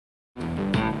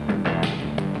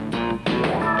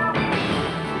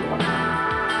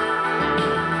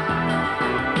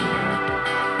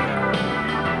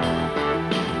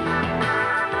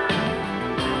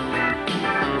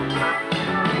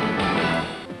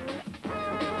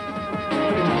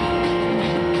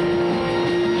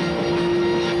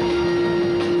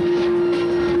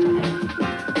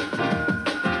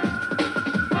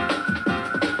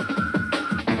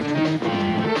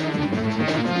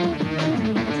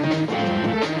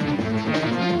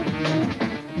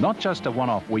Not just a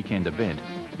one-off weekend event,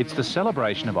 it's the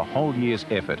celebration of a whole year's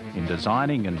effort in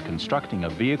designing and constructing a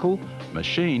vehicle,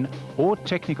 machine or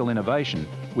technical innovation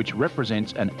which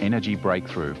represents an energy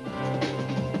breakthrough.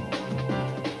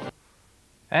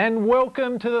 And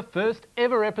welcome to the first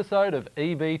ever episode of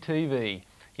Ebtv.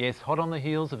 Yes, hot on the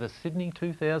heels of the Sydney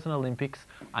 2000 Olympics,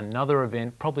 another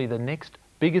event, probably the next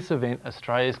biggest event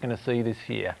Australia's going to see this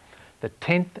year, the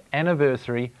 10th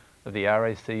anniversary of the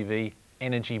RACV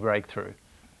Energy Breakthrough.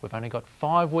 We've only got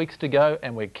 5 weeks to go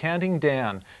and we're counting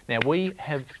down. Now we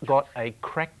have got a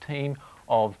crack team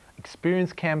of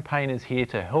experienced campaigners here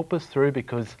to help us through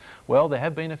because, well, there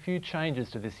have been a few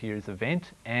changes to this year's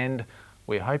event and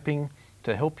we're hoping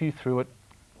to help you through it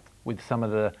with some of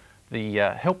the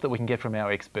help that we can get from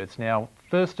our experts. Now,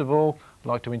 first of all, I'd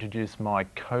like to introduce my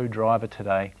co-driver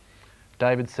today,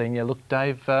 David Senior. Look,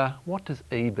 Dave, what does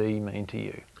EB mean to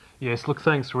you? Yes, look,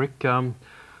 thanks, Rick.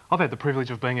 I've had the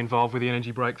privilege of being involved with the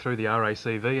Energy Breakthrough, the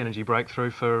RACV Energy Breakthrough,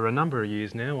 for a number of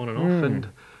years now, on and off, and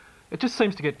it just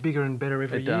seems to get bigger and better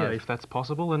every year, if that's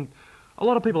possible. And a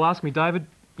lot of people ask me, David,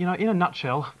 you know, in a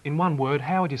nutshell, in one word,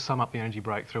 how would you sum up the Energy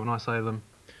Breakthrough? And I say to them,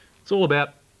 it's all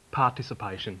about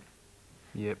participation.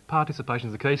 Yeah, participation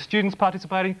is the key. Students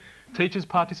participating, teachers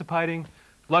participating,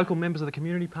 local members of the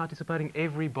community participating,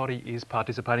 everybody is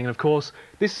participating. And of course,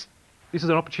 this is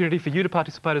an opportunity for you to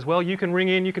participate as well. You can ring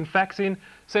in, you can fax in,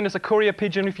 send us a courier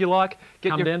pigeon if you like.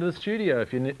 Come down to the studio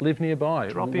if you live nearby.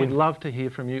 Drop in. We'd love to hear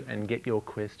from you and get your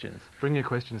questions. Bring your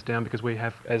questions down because we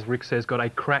have, as Rick says, got a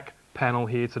crack panel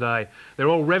here today. They're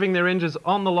all revving their engines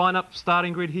on the lineup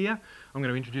starting grid here. I'm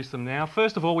going to introduce them now.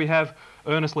 First of all, we have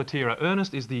Ernest Latira.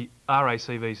 Ernest is the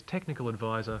RACV's technical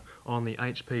advisor on the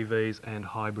HPVs and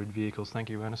hybrid vehicles. Thank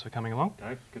you, Ernest, for coming along.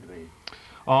 No, good to be here.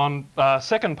 On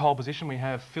second pole position, we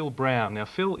have Phil Brown. Now,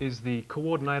 Phil is the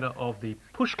coordinator of the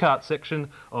pushcart section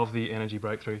of the Energy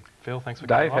Breakthrough. Phil, thanks for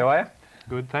coming along. Dave, how are you?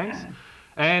 Good, thanks.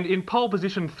 And in pole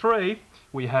position 3,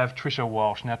 we have Tricia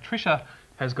Walsh. Now, Tricia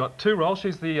has got 2 roles.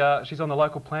 She's on the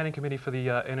local planning committee for the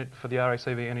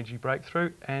RACV Energy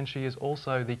Breakthrough, and she is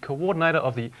also the coordinator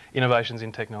of the Innovations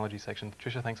in Technology section.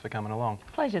 Tricia, thanks for coming along.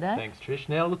 Pleasure, Dave. Thanks, Trish.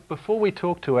 Now, look, before we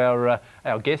talk to our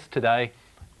guest today,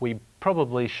 we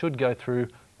probably should go through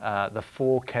the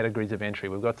 4 categories of entry.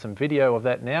 We've got some video of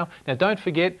that now. Now, don't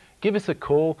forget, give us a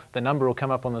call. The number will come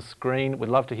up on the screen. We'd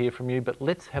love to hear from you, but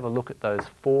let's have a look at those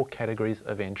 4 categories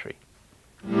of entry.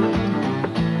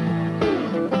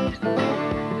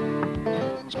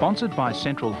 Sponsored by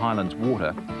Central Highlands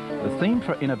Water, the theme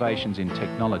for Innovations in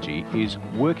Technology is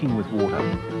Working with Water.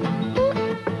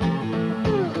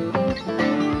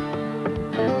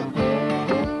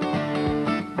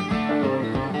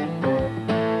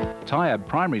 Tyab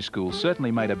Primary School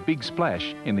certainly made a big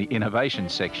splash in the innovation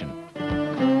section.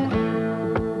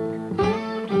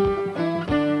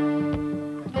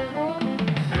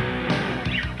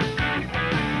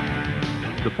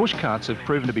 The pushcarts have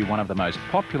proven to be one of the most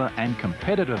popular and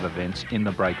competitive events in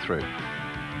the breakthrough.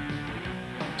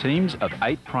 Teams of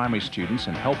 8 primary students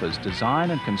and helpers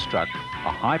design and construct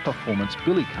a high-performance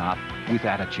billy cart with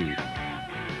attitude.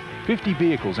 50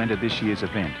 vehicles entered this year's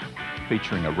event,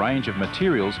 featuring a range of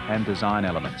materials and design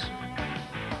elements.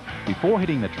 Before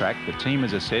hitting the track, the team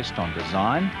is assessed on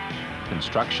design,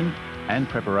 construction and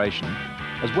preparation,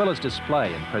 as well as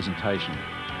display and presentation.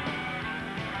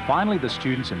 Finally, the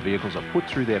students and vehicles are put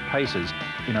through their paces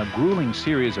in a grueling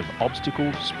series of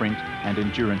obstacle, sprint and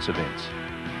endurance events.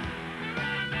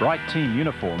 Bright team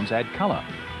uniforms add colour,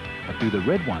 but do the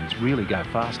red ones really go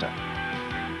faster?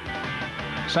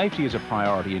 Safety is a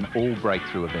priority in all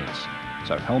breakthrough events,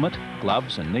 so helmet,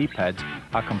 gloves and knee pads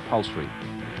are compulsory,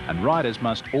 and riders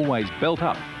must always belt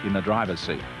up in the driver's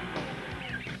seat.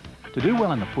 To do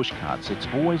well in the pushcarts, it's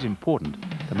always important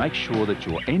to make sure that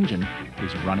your engine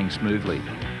is running smoothly.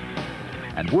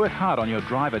 And work hard on your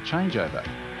driver changeover.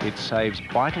 It saves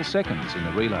vital seconds in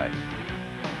the relay.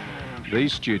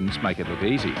 These students make it look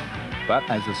easy, but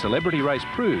as the celebrity race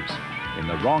proves, in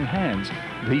the wrong hands,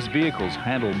 these vehicles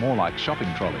handle more like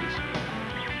shopping trolleys.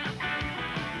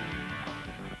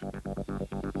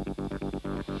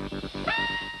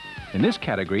 In this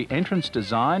category, entrants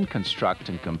design, construct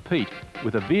and compete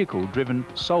with a vehicle driven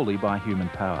solely by human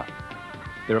power.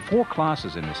 There are 4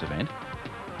 classes in this event: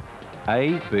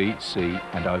 A, B, C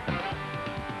and Open.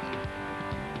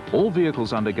 All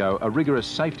vehicles undergo a rigorous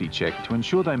safety check to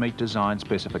ensure they meet design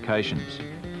specifications.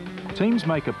 Teams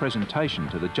make a presentation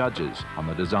to the judges on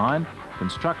the design,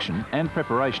 construction and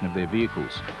preparation of their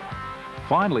vehicles.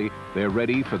 Finally, they're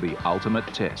ready for the ultimate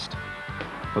test.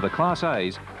 For the Class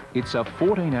A's, it's a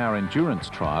 14-hour endurance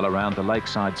trial around the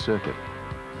Lakeside circuit.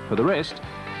 For the rest,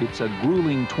 it's a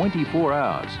grueling 24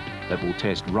 hours that will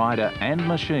test rider and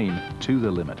machine to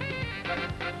the limit.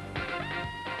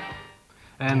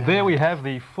 And there we have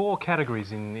the 4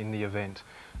 categories in the event.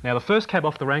 Now, the first cab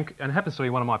off the rank, and happens to be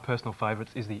one of my personal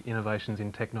favourites, is the Innovations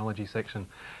in Technology section.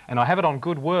 And I have it on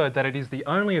good word that it is the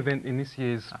only event in this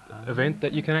year's event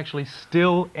that you can actually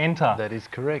still enter. That is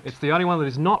correct. It's the only one that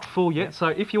is not full yet, so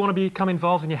if you want to become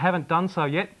involved and you haven't done so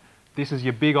yet, this is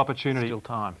your big opportunity. Still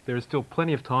time. There is still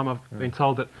plenty of time. I've been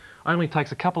told that only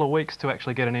takes a couple of weeks to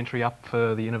actually get an entry up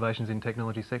for the Innovations in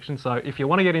Technology section. So if you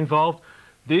want to get involved,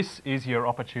 this is your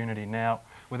opportunity. Now,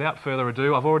 without further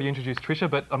ado, I've already introduced Trisha,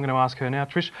 but I'm going to ask her now.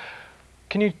 Trish,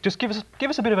 can you just give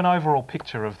us a bit of an overall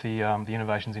picture of the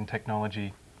Innovations in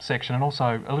Technology section, and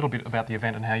also a little bit about the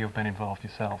event and how you've been involved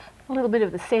yourself? A little bit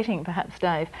of the setting, perhaps,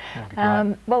 Dave. That'd be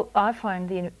great. Well, I find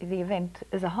the event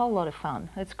is a whole lot of fun.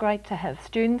 It's great to have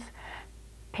students,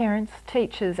 parents,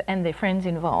 teachers and their friends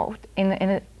involved in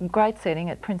a great setting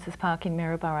at Princes Park in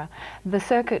Maryborough. The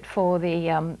circuit for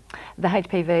the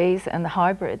HPVs and the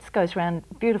hybrids goes around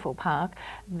a beautiful park,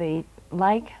 the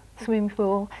lake, swimming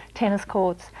pool, tennis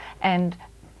courts, and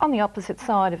on the opposite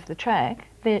side of the track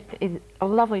there is a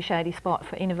lovely shady spot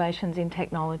for Innovations in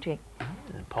Technology.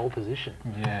 Pole position.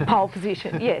 Yeah. Pole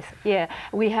position, yes, yeah.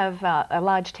 We have a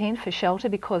large tent for shelter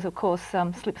because, of course,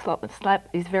 slip, slop and slap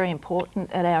is very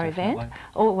important at our Definitely. event.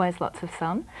 Always lots of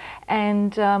sun.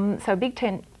 And so a big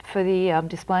tent for the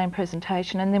display and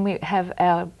presentation, and then we have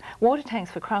our water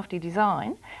tanks for crafty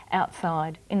design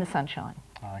outside in the sunshine.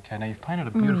 Okay, now you've painted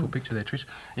a beautiful picture there, Trish.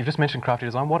 You've just mentioned crafty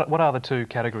design. What are the 2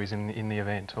 categories in the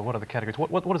event, or what are the categories?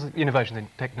 What does Innovations in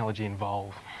Technology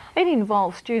involve? It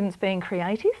involves students being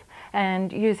creative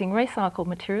and using recycled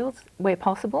materials where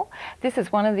possible. This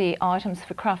is one of the items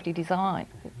for crafty design,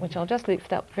 which I'll just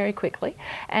lift up very quickly.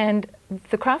 And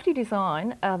the crafty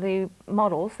design are the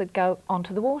models that go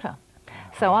onto the water.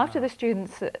 So after the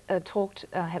students have talked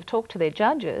to their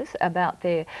judges about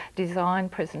their design,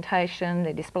 presentation,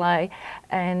 their display,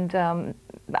 and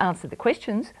answered the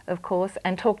questions, of course,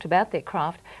 and talked about their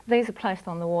craft, these are placed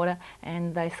on the water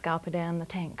and they scarper down the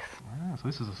tanks. Ah, so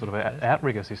this is a sort of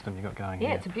outrigger system you've got going here.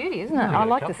 Yeah, it's a beauty, isn't it? I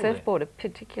like the surfboard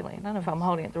particularly. I don't know if I'm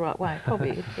holding it the right way.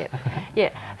 Probably,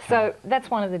 yeah. So that's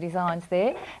one of the designs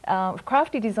there.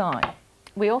 Crafty design.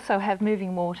 We also have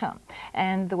moving water,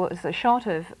 and there was a shot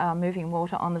of moving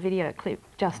water on the video clip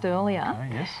just earlier. Okay,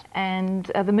 yes. And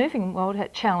the moving water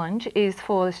challenge is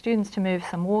for the students to move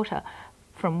some water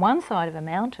from one side of a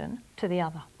mountain to the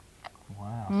other.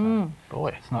 Wow. So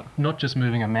boy, it's not just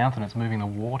moving a mountain, it's moving the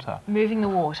water. Moving the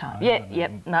water.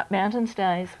 Yep. No, mountain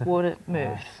stays, water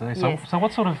moves. So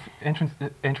what sort of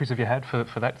entries have you had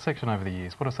for that section over the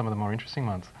years? What are some of the more interesting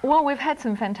ones? Well, we've had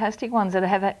some fantastic ones that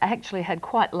have actually had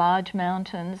quite large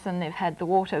mountains, and they've had the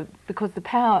water, because the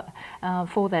power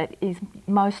for that is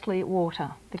mostly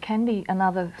water. There can be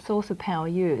another source of power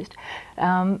used,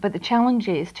 but the challenge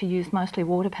is to use mostly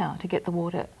water power to get the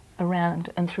water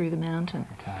around and through the mountain.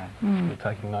 Okay, you're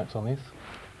taking notes on this?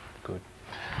 Good.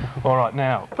 All right,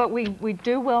 now... But we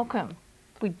do welcome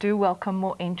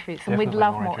more entries, and we'd Definitely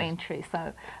love more more entries.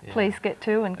 entries, so please get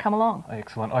to and come along.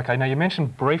 Excellent. Okay, now you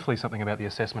mentioned briefly something about the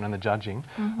assessment and the judging.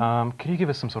 Can you give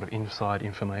us some sort of inside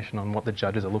information on what the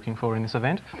judges are looking for in this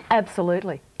event?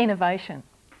 Absolutely. Innovation.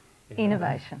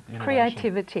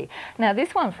 Creativity. Now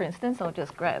this one, for instance, I'll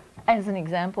just grab as an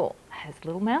example, has a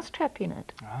little mousetrap in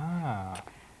it. Ah.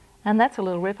 And that's a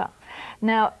little ripper.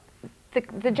 Now,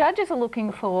 the judges are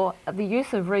looking for the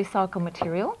use of recycled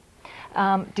material,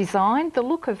 design, the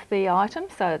look of the item,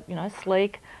 so, you know,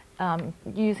 sleek,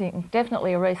 using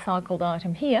definitely a recycled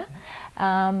item here.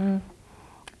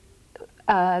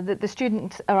 That the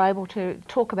students are able to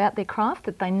talk about their craft,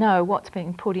 that they know what's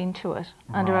being put into it,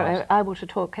 and are able to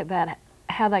talk about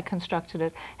how they constructed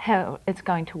it, how it's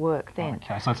going to work then.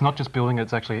 Okay, so it's not just building,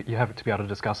 it's actually, you have to be able to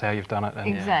discuss how you've done it. And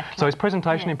exactly. So is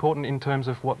presentation important in terms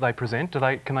of what they present?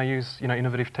 Can they use, you know,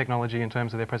 innovative technology in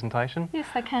terms of their presentation? Yes,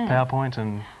 they can. PowerPoint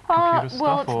and computer stuff?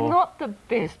 Well, it's not the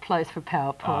best place for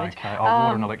PowerPoint. Okay,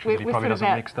 water and electricity probably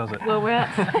doesn't mix, does it? Well, we're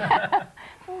outside.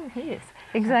 Oh, yes,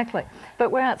 exactly.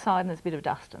 But we're outside and there's a bit of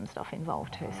dust and stuff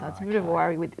involved too, so it's a bit of a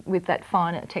worry with that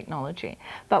finer technology.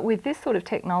 But with this sort of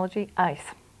technology, ace.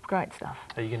 Great stuff.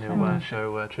 Are you going to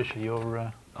show Trisha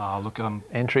your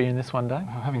entry in this one, Dave?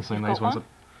 Having seen these got ones,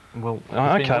 well,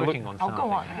 okay. look. Go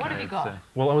on. What have you got?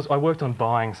 Well, I worked on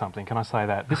buying something. Can I say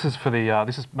that? This is for the.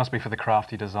 Must be for the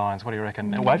crafty designs. What do you reckon?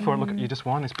 Now, wait for it. Look, you just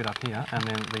wind this bit up here, and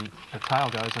then the tail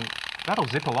goes, and that'll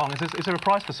zip along. Is there a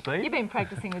price for speed? You've been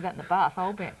practicing with that in the bath,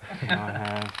 I'll bet. I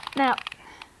have. Now,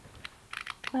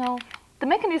 well, the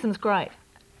mechanism's great,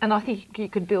 and I think you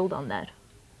could build on that.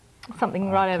 something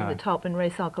right over Okay. the top and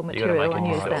recycle gotta material make and it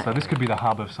use yourself. that. So this could be the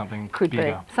hub of something Could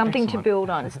bigger. be something to Excellent. build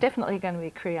on. It's definitely going to be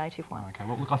a creative one. Okay,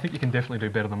 well, look, I think you can definitely do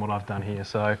better than what I've done here.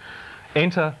 So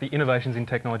enter the Innovations in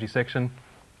Technology section.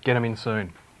 Get them in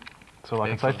soon. That's all I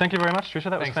can say. Excellent. Thank you very much, Tricia.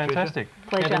 That was Thanks, Tricia. fantastic.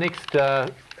 Pleasure. Now, the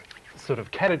next sort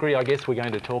of category I guess we're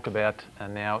going to talk about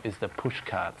now is the push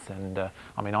carts, and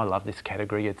I mean, I love this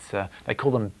category. It's they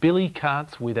call them billy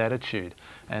carts with attitude,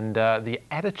 and the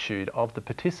attitude of the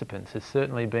participants has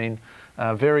certainly been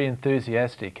very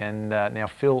enthusiastic, and now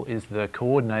Phil is the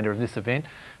coordinator of this event.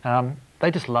 They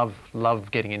just love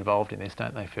getting involved in this,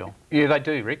 don't they, Phil? Yeah, they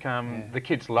do, Rick. The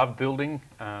kids love building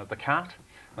the cart.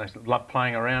 They love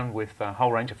playing around with a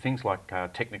whole range of things like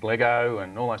Technic Lego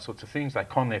and all those sorts of things. They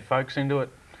con their folks into it,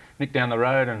 nick down the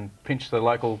road and pinch the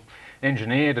local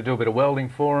engineer to do a bit of welding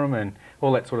for them and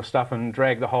all that sort of stuff, and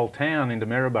drag the whole town into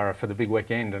Maryborough for the big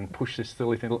weekend and push this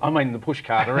silly thing, the push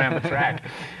cart around the track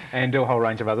and do a whole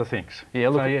range of other things. Yeah,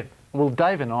 look, So, yeah. well,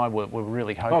 Dave and I were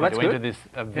really hoping that's to enter good. this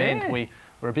event. Yeah. We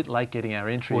were a bit late getting our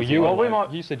entries. Well,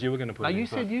 in. you said you were going to put No, it in, you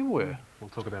so said you were. We'll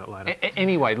talk about it later.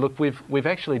 Anyway, look, we've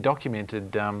actually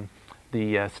documented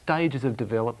the stages of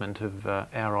development of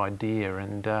our idea,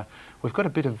 and we've got a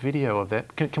bit of video of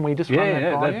that. Can we just run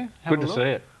that by you? Have good a to look? see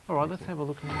it. All right, let's have a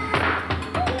look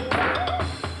now.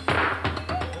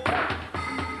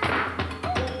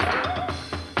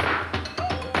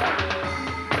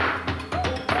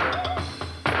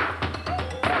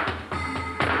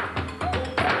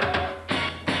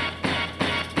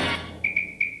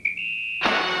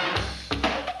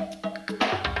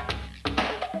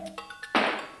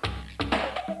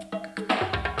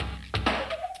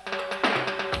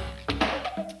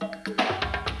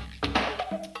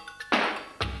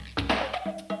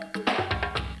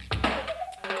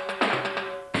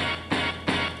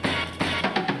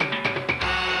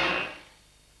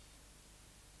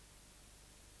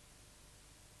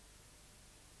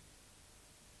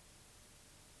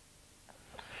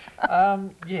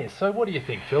 Yeah, so what do you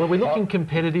think, Phil? Are we looking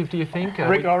competitive, do you think?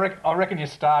 Rick, I reckon you're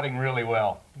starting really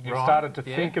well. You've Right, started to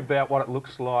yeah. think about what it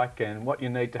looks like and what you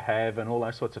need to have and all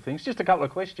those sorts of things. Just a couple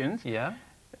of questions. Yeah.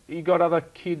 You got other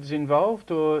kids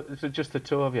involved, or is it just the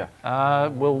two of you?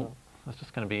 Well, it's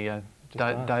just going to be us.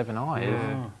 Dave and I.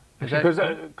 Yeah. Is that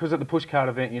Because at the pushcart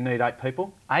event you need 8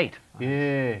 people. 8? Yeah.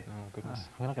 Oh, goodness.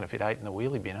 We're not going to fit 8 in the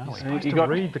wheelie bin, are we? supposed You to got,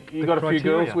 read the you got a few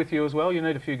criteria. girls with you as well. You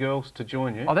need a few girls to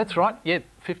join you. Oh, that's right. Yeah,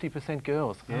 50%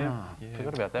 girls. Yeah. Ah,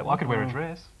 forgot about that Well, I one. could wear a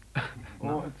dress.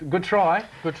 Well, good try,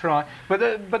 good try. But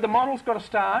the model's got to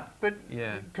start. But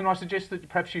Yeah. can I suggest that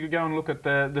perhaps you could go and look at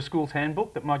the school's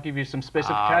handbook that might give you some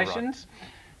specifications?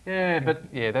 Yeah, but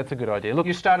Yeah, that's a good idea. Look,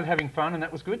 you started having fun and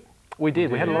that was good. we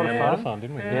did. We had a lot Yeah, of fun.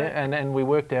 didn't we? Yeah, and we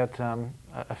worked out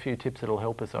a few tips that'll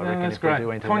help us, I reckon, That's if we great.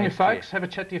 do enter Find your next year. folks, have a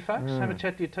chat to your folks, have a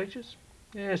chat to your teachers.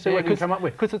 Yeah, see what you can come up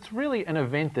with. Because it's really an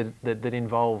event that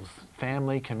involves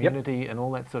family, community and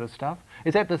all that sort of stuff.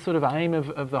 Is that the sort of aim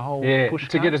of the whole Yeah, push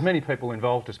to get carts? as many people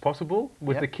involved as possible,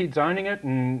 with Yep. the kids owning it,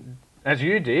 and as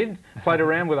you did, played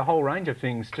around with a whole range of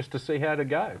things just to see how to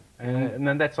go. And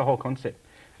then that's the whole concept.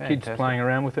 Kids Fantastic. playing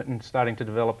around with it and starting to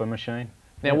develop a machine.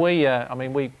 Now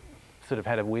we sort of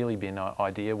had a wheelie bin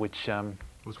idea, which It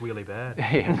was really bad.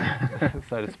 yeah,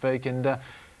 so to speak, and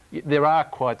there are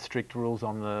quite strict rules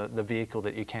on the vehicle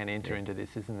that you can enter into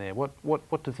this, isn't there? What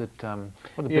does it? What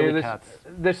are the billy carts?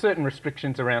 there's certain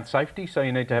restrictions around safety, so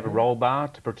you need to have a roll bar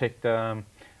to protect the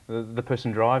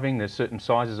person driving. There's certain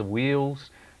sizes of wheels.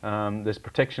 There's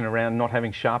protection around not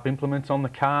having sharp implements on the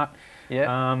cart.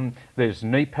 Yeah. There's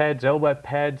knee pads, elbow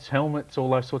pads, helmets, all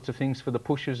those sorts of things for the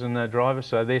pushers and the drivers,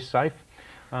 so they're safe.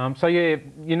 So yeah,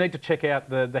 you need to check out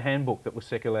the handbook that was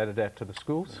circulated out to the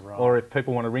schools, Right. or if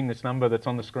people want to ring this number that's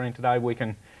on the screen today, we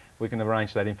can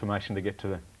arrange that information to get to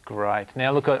them. Great.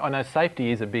 Now look, I know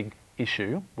safety is a big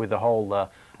issue with the whole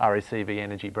RACV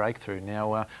energy breakthrough.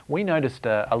 Now we noticed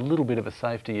a little bit of a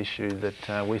safety issue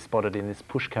that we spotted in this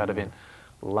pushcart event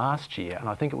last year, and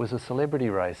I think it was a celebrity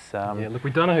race. Yeah, look, we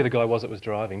don't know who the guy was that was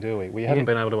driving, do we? We haven't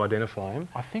been able to identify him.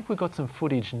 I think we've got some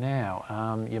footage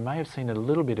now. You may have seen it a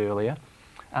little bit earlier.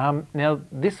 Now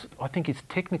this, I think, is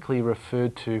technically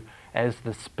referred to as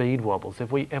the speed wobbles.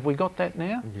 Have we got that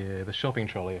now? Yeah, the shopping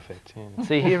trolley effect. Yeah.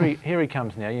 See, here he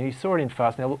comes now. You saw it in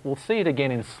fast. Now we'll see it again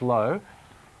in slow.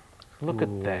 Look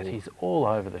at that. He's all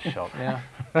over the shop now.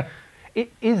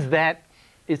 Is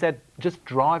that just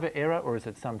driver error, or is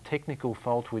it some technical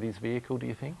fault with his vehicle, do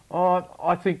you think? Oh,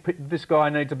 I think this guy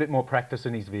needs a bit more practice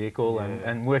in his vehicle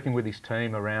and working with his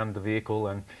team around the vehicle,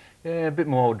 and a bit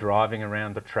more driving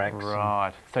around the tracks.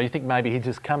 Right. So you think maybe he'd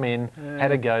just come in,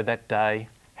 had a go that day,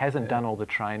 hasn't done all the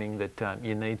training that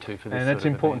you need to for this. And it's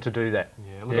important to do that.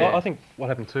 Yeah, look, I think what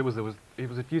happened too was he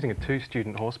was using a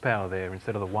 2-student horsepower there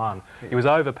instead of the 1. He was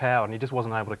overpowered and he just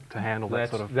wasn't able to handle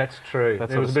that sort of. That's true. That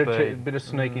There was a bit of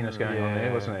sneakiness going on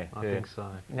there, wasn't there? I think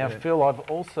so. Now, Phil,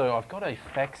 I've got a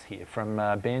fax here from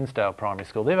Bairnsdale Primary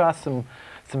School. They've asked some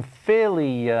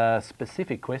fairly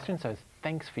specific questions, so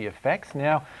thanks for your fax.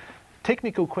 Now,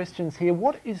 technical questions here.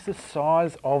 What is the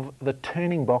size of the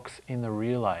turning box in the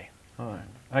relay? Oh,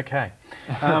 okay.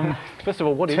 First of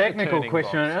all, what is technical the turning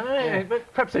question? box?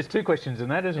 But perhaps there's 2 questions in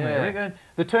that, isn't Yeah. there?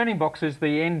 The turning box is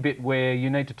the end bit where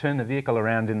you need to turn the vehicle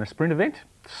around in the sprint event,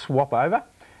 swap over,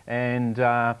 and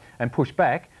push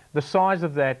back. The size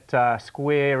of that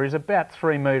square is about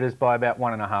 3 metres by about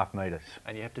 1.5 metres.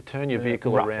 And you have to turn your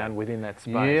vehicle roughly around within that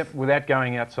space. Yep, without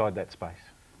going outside that space.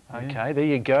 Okay, there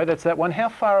you go. That's that one. How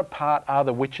far apart are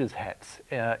the witches' hats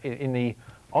in the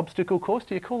obstacle course?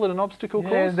 Do you call it an obstacle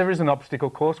course? Yeah, there is an obstacle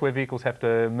course where vehicles have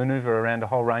to manoeuvre around a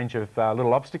whole range of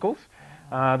little obstacles.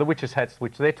 The witches' hats,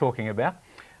 which they're talking about,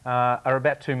 are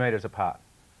about 2 metres apart.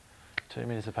 2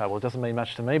 metres apart. Well, it doesn't mean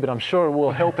much to me, but I'm sure it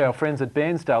will help our friends at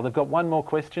Bairnsdale. They've got one more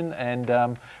question, and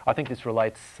I think this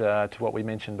relates to what we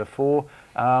mentioned before.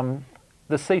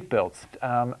 The seat belts,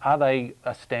 are they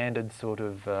a standard sort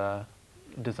of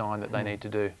design that they need to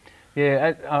do?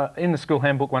 Yeah, in the school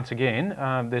handbook, once again,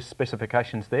 there's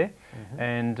specifications there,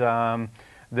 and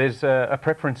there's a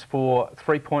preference for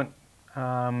 3-point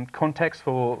contacts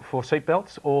for seat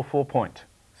belts or 4-point.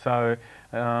 So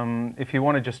if you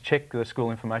want to just check the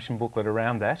school information booklet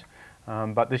around that,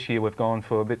 but this year we've gone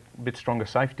for a bit stronger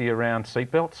safety around seat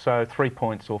belts, so 3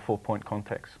 points or 4-point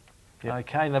contacts. Yep.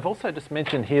 Okay, and they've also just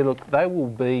mentioned here, look, they will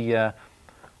be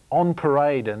on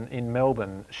parade in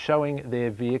Melbourne showing their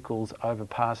vehicles over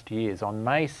past years on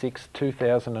May 6,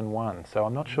 2001. So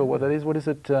I'm not sure what that is. What is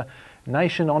it?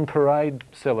 Nation on Parade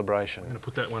celebration. I'm going to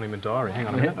put that one in the diary. Hang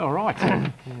on a minute. All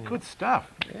right. Good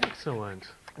stuff.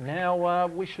 Excellent. Now,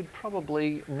 we should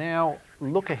probably now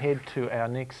look ahead to our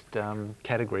next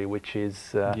category, which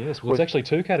is... yes, well, it's actually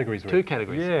 2 categories, Rick. 2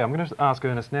 categories. Yeah, I'm going to ask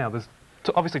Ernest now. There's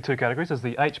obviously 2 categories. There's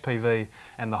the HPV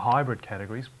and the hybrid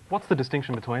categories. What's the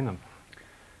distinction between them?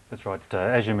 That's right.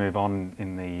 As you move on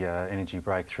in the energy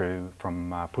breakthrough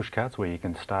from pushcarts, where you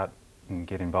can start and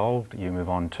get involved, you move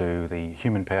on to the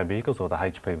human-powered vehicles, or the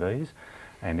HPVs,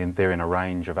 and they're in a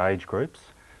range of age groups.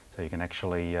 So you can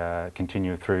actually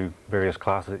continue through various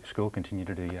classes at school, continue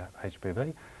to do your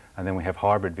HPV. And then we have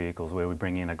hybrid vehicles, where we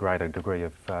bring in a greater degree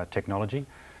of technology,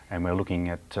 and we're looking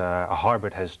at a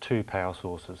hybrid has 2 power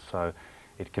sources. So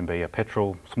it can be a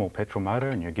small petrol motor,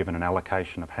 and you're given an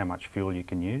allocation of how much fuel you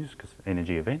can use, because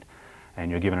energy event,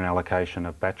 and you're given an allocation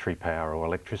of battery power or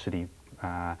electricity,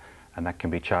 and that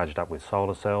can be charged up with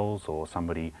solar cells or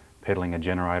somebody pedaling a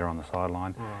generator on the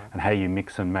sideline, and how you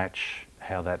mix and match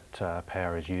how that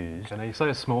power is used. And you say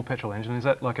a small petrol engine, is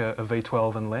that like a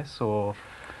V12 and less, or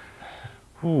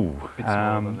Ooh, a bit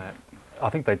smaller than that? I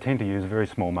think they tend to use very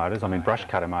small motors. I mean, brush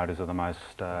cutter motors are the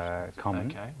most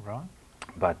common. Okay, right.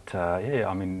 But yeah,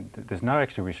 I mean, there's no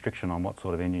actual restriction on what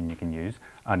sort of engine you can use,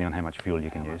 only on how much fuel you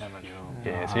can use.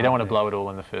 Yeah, so you don't want to blow it all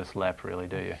in the first lap, really,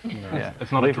 do you? Yeah.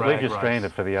 It's not Leave a drag you race.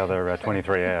 stranded for the other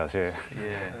 23 hours, yeah.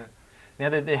 Yeah. Now,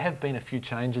 there have been a few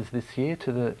changes this year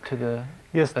to the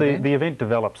Yes, event? the event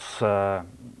develops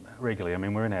regularly. I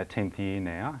mean, we're in our 10th year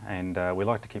now, and we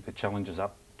like to keep the challenges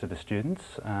up to the students.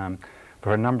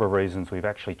 For a number of reasons, we've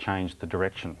actually changed the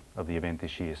direction of the event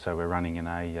this year. So we're running in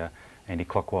a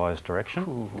anti-clockwise direction.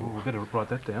 Ooh, we better write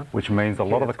that down. Which means a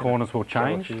lot of the that's gonna corners will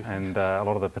change, you. and a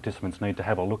lot of the participants need to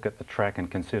have a look at the track and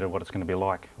consider what it's going to be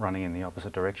like running in the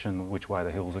opposite direction, which way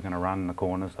the hills are going to run, the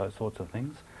corners, those sorts of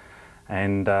things.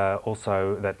 And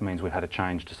also that means we've had a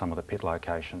change to some of the pit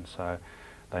locations. So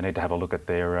they need to have a look at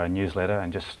their newsletter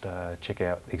and just check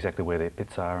out exactly where their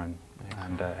pits are and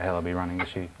how they'll be running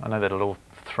this year. I know that'll all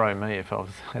throw me if I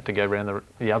had to go around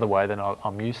the other way than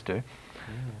I'm used to.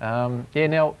 Yeah,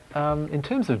 now, in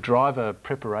terms of driver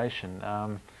preparation,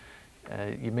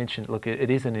 you mentioned, look, it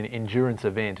is an endurance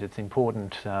event. It's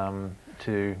important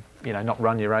to, not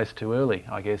run your race too early,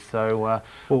 I guess. So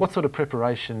what sort of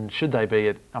preparation should they be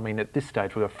at? I mean, at this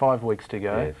stage, we've got 5 weeks to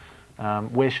go. Yeah.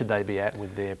 Where should they be at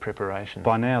with their preparation?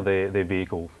 By now their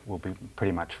vehicle will be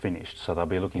pretty much finished, so they'll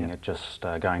be looking at just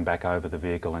going back over the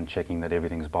vehicle and checking that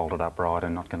everything's bolted up right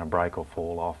and not going to break or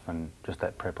fall off, and just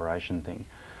that preparation thing.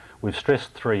 We've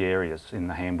stressed 3 areas in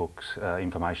the handbook's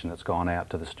information that's gone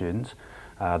out to the students.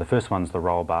 The first one's the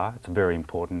roll bar. It's very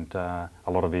important. A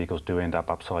lot of vehicles do end up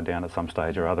upside down at some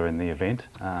stage or other in the event,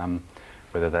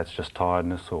 whether that's just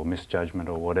tiredness or misjudgment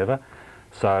or whatever.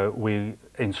 So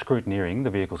in scrutineering, the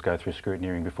vehicles go through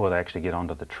scrutineering before they actually get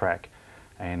onto the track,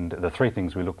 And the three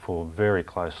things we look for very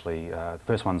closely, the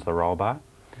first one's the roll bar,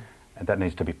 and that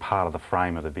needs to be part of the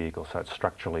frame of the vehicle, so it's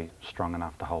structurally strong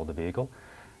enough to hold the vehicle.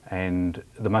 And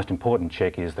the most important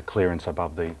check is the clearance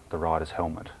above the rider's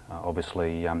helmet.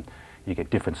 Obviously, you get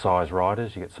different size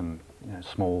riders, you get some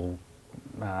small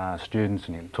students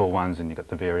and you get tall ones, and you've got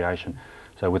the variation.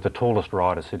 So with the tallest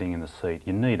rider sitting in the seat,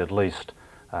 you need at least,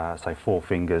 say, 4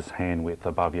 fingers hand width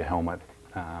above your helmet.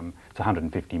 It's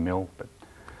 150 mil, but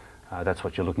that's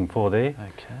what you're looking for there.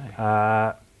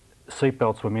 Okay.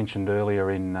 Seatbelts were mentioned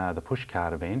earlier in the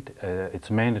pushcart event. It's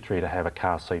mandatory to have a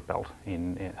car seatbelt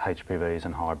in HPVs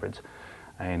and hybrids,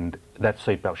 and that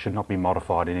seatbelt should not be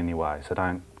modified in any way. So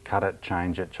don't cut it,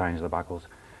 change the buckles.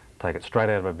 Take it straight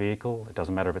out of a vehicle. It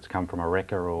doesn't matter if it's come from a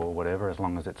wrecker or whatever, as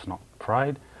long as it's not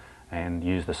frayed, and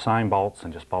use the same bolts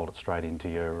and just bolt it straight into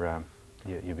your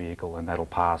vehicle, and that'll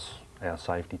pass our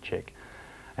safety check.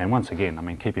 And once again, I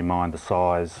mean, keep in mind the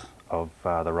size of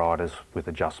the riders with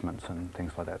adjustments and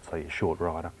things like that, so you're short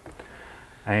rider.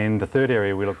 And the third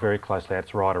area we look very closely at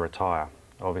is rider attire.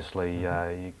 Obviously,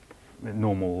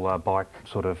 normal bike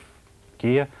sort of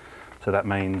gear, so that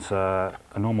means a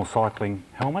normal cycling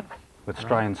helmet with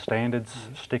Australian standards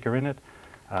sticker in it,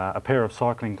 a pair of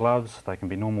cycling gloves, they can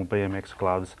be normal BMX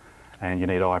gloves, and you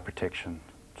need eye protection,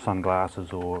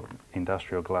 sunglasses or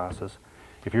industrial glasses.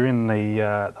 If you're in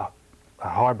the a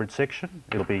hybrid section,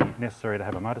 it'll be necessary to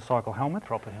have a motorcycle helmet.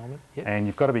 Proper helmet, yep. And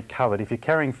you've got to be covered. If you're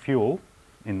carrying fuel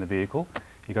in the vehicle,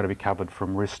 you've got to be covered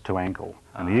from wrist to ankle.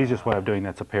 And the easiest way of doing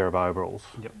that's a pair of overalls.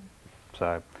 Yep.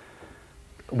 So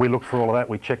we look for all of that,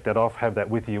 we check that off, have that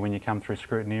with you when you come through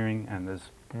scrutineering, and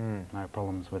there's no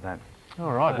problems with that.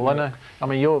 All right, well I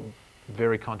mean you're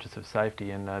very conscious of safety,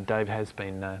 and Dave has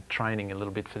been training a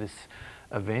little bit for this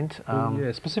event.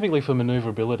 Yeah, specifically for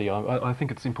manoeuvrability, I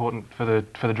think it's important for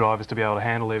the drivers to be able to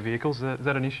handle their vehicles. Is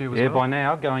that an issue as well? Yeah, by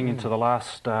now, going into the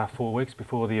last 4 weeks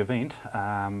before the event,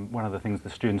 one of the things the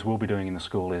students will be doing in the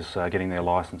school is getting their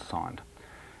licence signed.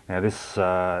 Now this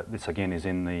again is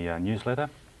in the newsletter.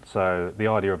 So the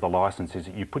idea of the licence is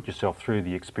that you put yourself through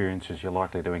the experiences you're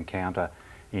likely to encounter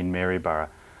in Maryborough.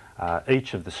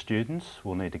 Each of the students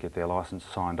will need to get their licence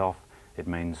signed off. It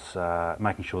means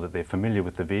making sure that they're familiar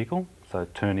with the vehicle, so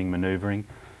turning, manoeuvring.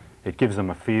 It gives them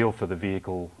a feel for the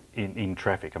vehicle in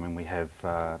traffic. I mean, we have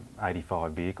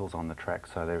 85 vehicles on the track,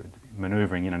 so they're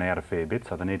manoeuvring in and out a fair bit,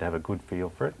 so they need to have a good feel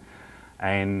for it.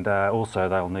 And also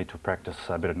they'll need to practice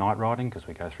a bit of night riding, because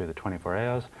we go through the 24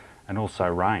 hours, and also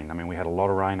rain. I mean, we had a lot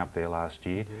of rain up there last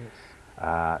year.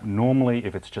 Yes. Normally,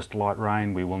 if it's just light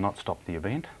rain, we will not stop the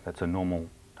event. That's a normal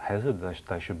hazard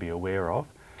they should be aware of.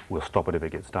 We'll stop it if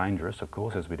it gets dangerous, of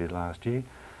course, as we did last year.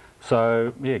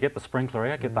 So, yeah, get the sprinkler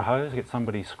out, get the hose, get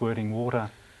somebody squirting water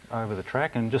over the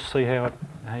track, and just see how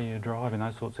you drive in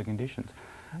those sorts of conditions.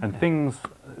 And there's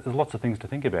lots of things to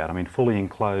think about. I mean, fully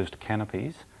enclosed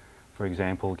canopies, for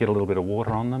example, get a little bit of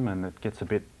water on them and it gets a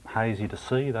bit hazy to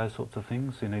see, those sorts of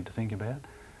things you need to think about.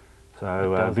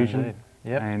 So, vision.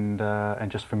 Yep.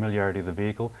 And just familiarity of the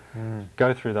vehicle.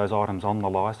 Go through those items on the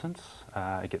licence.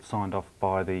 It gets signed off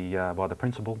by the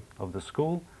principal of the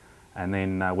school, and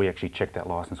then we actually check that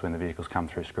licence when the vehicles come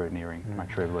through scrutineering. Make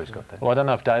sure everybody's got that. Well, I don't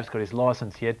know if Dave's got his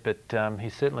licence yet, but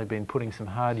he's certainly been putting some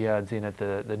hard yards in at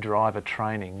the driver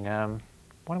training.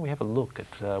 Why don't we have a look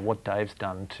at what Dave's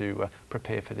done to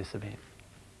prepare for this event?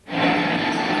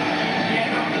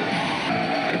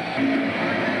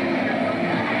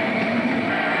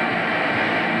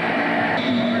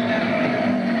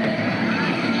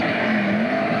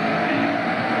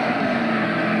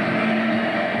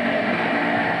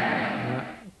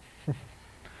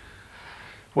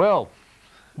 Well,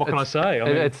 what can I say? I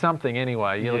mean, it's something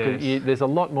anyway. There's a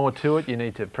lot more to it. You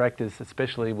need to practice,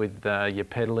 especially with your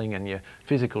pedalling and your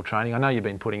physical training. I know you've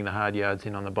been putting the hard yards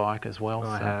in on the bike as well.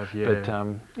 I have, yeah.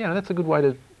 But that's a good way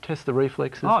to test the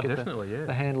reflexes. Oh, get definitely,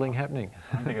 the handling happening.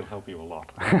 I think it'll help you a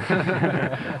lot.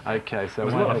 Okay, so it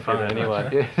was a lot of fun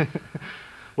anyway. Yeah.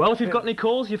 Well, if you've got any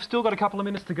calls, you've still got a couple of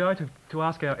minutes to go to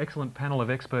ask our excellent panel of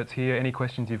experts here any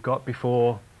questions you've got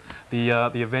before the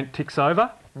event ticks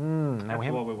over. Now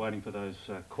while we're waiting for those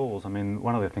calls, I mean,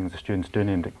 one of the things the students do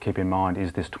need to keep in mind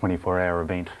is this 24-hour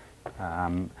event.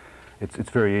 It's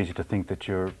very easy to think that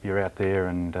you're out there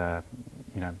and going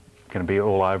to be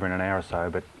all over in an hour or so,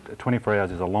 but 24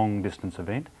 hours is a long distance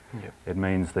event. Yep. It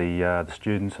means the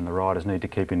students and the riders need to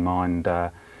keep in mind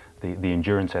the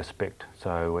endurance aspect.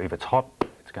 So if it's hot,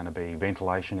 it's going to be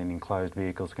ventilation in enclosed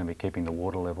vehicles, it's going to be keeping the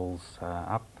water levels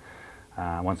up.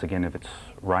 Once again, if it's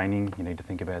raining, you need to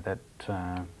think about that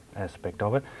aspect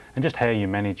of it, and just how you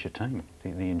manage your team, the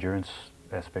endurance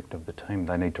aspect of the team.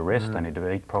 They need to rest, they need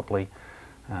to eat properly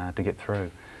to get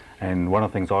through. And one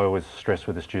of the things I always stress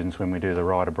with the students when we do the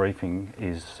rider briefing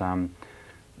is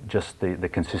just the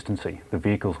consistency. The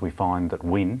vehicles we find that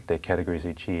win their categories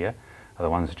each year are the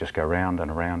ones that just go round and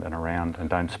around and around and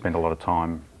don't spend a lot of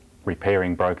time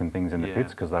repairing broken things in the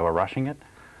pits because they were rushing it,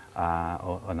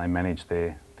 and they manage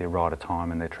their rider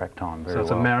time and their track time very well.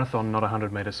 So it's a marathon, not a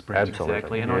 100-metre sprint. Absolutely.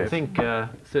 Exactly, and I think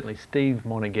certainly Steve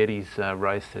Monaghetti's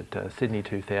race at Sydney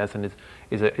 2000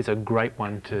 is a great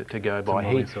one to go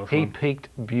by. He peaked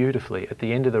beautifully. At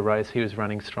the end of the race, he was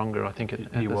running stronger, I think,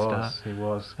 at the start. He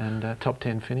was. And top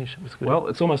 10 finish. It was good. Well,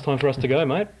 it's almost time for us to go,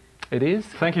 mate. It is.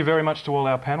 Thank you very much to all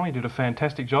our panel. You did a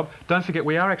fantastic job. Don't forget,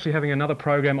 we are actually having another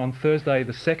program on Thursday,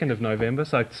 the 2nd of November,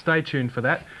 so stay tuned for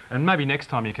that. And maybe next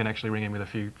time you can actually ring in with a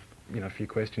few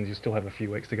questions. You still have a few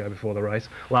weeks to go before the race.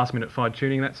 Last minute fine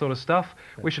tuning, that sort of stuff.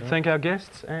 We should thank our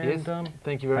guests. And,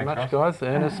 thank you very much, guys.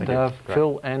 Ernest,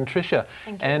 Phil and Tricia.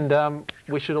 And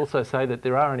we should also say that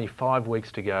there are only 5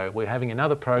 weeks to go. We're having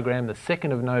another program the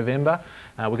 2nd of November.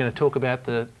 We're going to talk about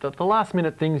the last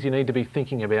minute things you need to be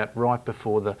thinking about right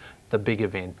before the big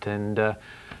event. And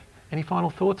any final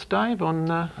thoughts, Dave, on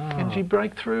energy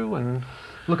breakthrough? And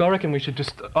look, I reckon we should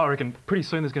I reckon pretty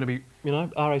soon there's going to be,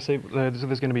 RAC,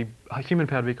 there's going to be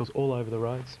human-powered vehicles all over the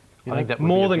roads. I think that would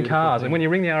more be a than cars. thing. And when you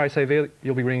ring the RACV,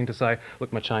 you'll be ringing to say,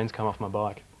 look, my chain's come off my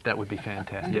bike. That would be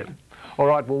fantastic. All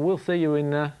right, well, we'll see you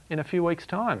in a few weeks'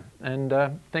 time. And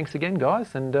thanks again,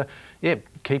 guys. And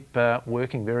keep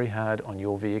working very hard on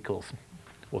your vehicles.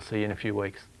 We'll see you in a few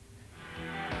weeks.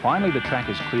 Finally, the track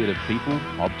is cleared of people,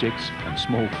 objects and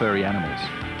small furry animals.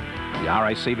 The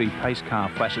RACV pace car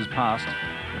flashes past,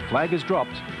 the flag is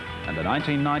dropped, and the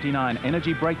 1999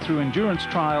 Energy Breakthrough Endurance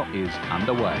Trial is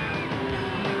underway.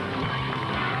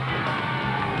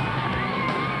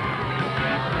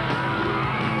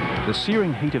 The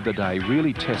searing heat of the day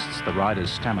really tests the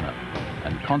rider's stamina,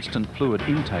 and constant fluid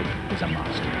intake is a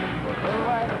must.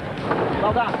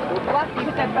 Well done. You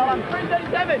hit that fella.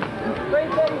 337.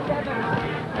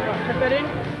 337. Check that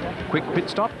in. Quick pit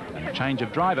stop and a change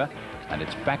of driver, and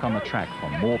it's back on the track for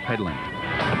more pedalling.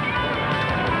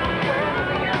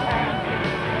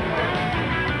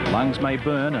 Lungs may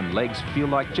burn and legs feel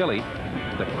like jelly,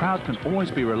 the crowd can always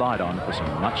be relied on for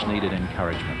some much-needed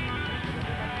encouragement.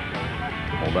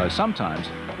 Although sometimes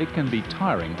it can be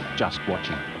tiring just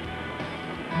watching.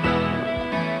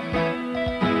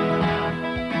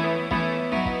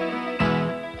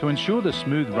 To ensure the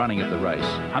smooth running of the race,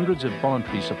 hundreds of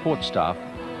voluntary support staff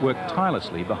work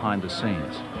tirelessly behind the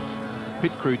scenes.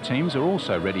 Pit crew teams are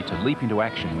also ready to leap into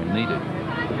action when needed.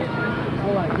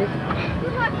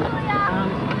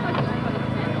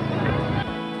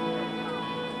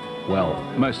 Well,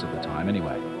 most of the time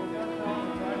anyway.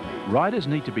 Riders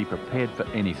need to be prepared for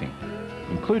anything,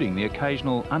 including the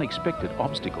occasional unexpected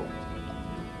obstacle.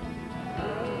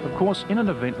 Of course, in an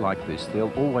event like this,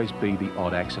 there'll always be the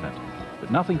odd accident,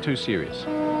 but nothing too serious.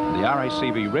 The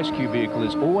RACV rescue vehicle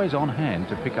is always on hand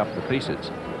to pick up the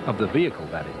pieces, of the vehicle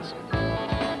that is.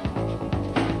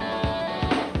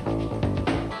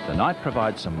 The night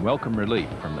provides some welcome relief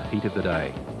from the heat of the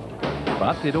day,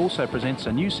 but it also presents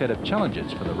a new set of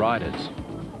challenges for the riders.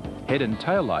 Head and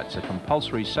tail lights are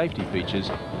compulsory safety features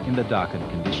in the darkened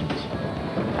conditions.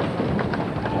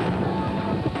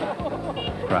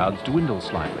 Crowds dwindle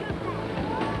slightly,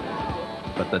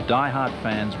 but the die-hard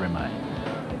fans remain.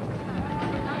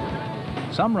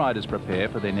 Some riders prepare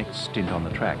for their next stint on the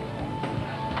track.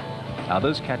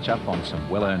 Others catch up on some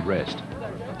well-earned rest.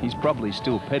 He's probably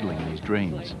still pedaling in his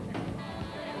dreams.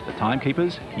 The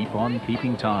timekeepers keep on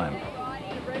keeping time.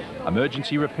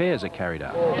 Emergency repairs are carried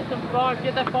out. Get some five,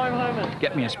 get that 500.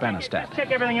 Get me a spanner stat. Check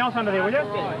everything else under there, will you?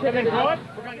 Everything's right.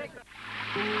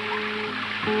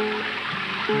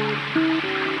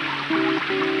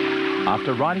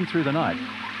 After riding through the night,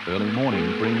 early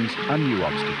morning brings a new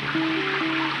obstacle.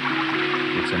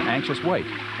 It's an anxious wait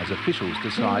as officials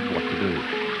decide what to do.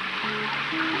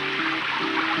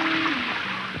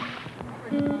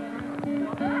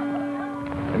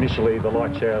 Initially the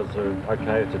light showers are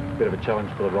okay, it's a bit of a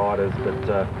challenge for the riders, but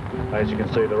as you can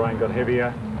see the rain got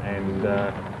heavier and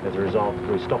as a result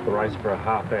we stopped the race for a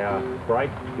half-hour break,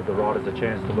 give the riders a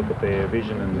chance to look at their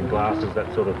vision and the glasses,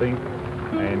 that sort of thing,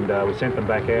 and we sent them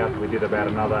back out. We did about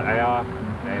another hour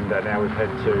and now we've had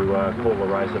to call the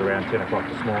race at around 10 o'clock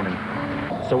this morning.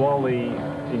 So while the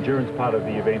endurance part of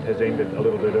the event has ended a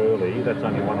little bit early, that's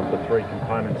only one of the 3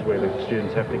 components where the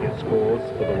students have to get scores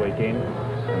for the weekend.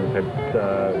 And we've had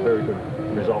very good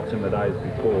results in the days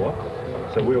before.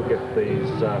 So we'll get these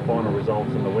final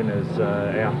results and the winners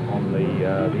out on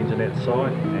the internet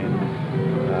site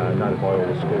and notify all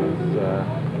the schools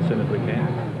as soon as we can.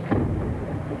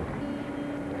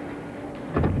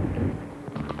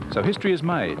 So history is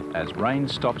made as rain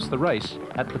stops the race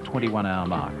at the 21-hour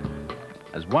mark.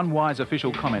 As one wise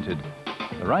official commented,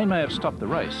 the rain may have stopped the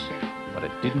race, but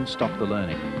it didn't stop the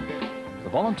learning. The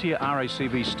volunteer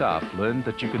RACV staff learned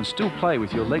that you can still play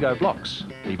with your Lego blocks,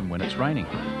 even when it's raining.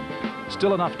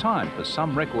 Still enough time for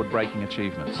some record-breaking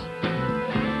achievements.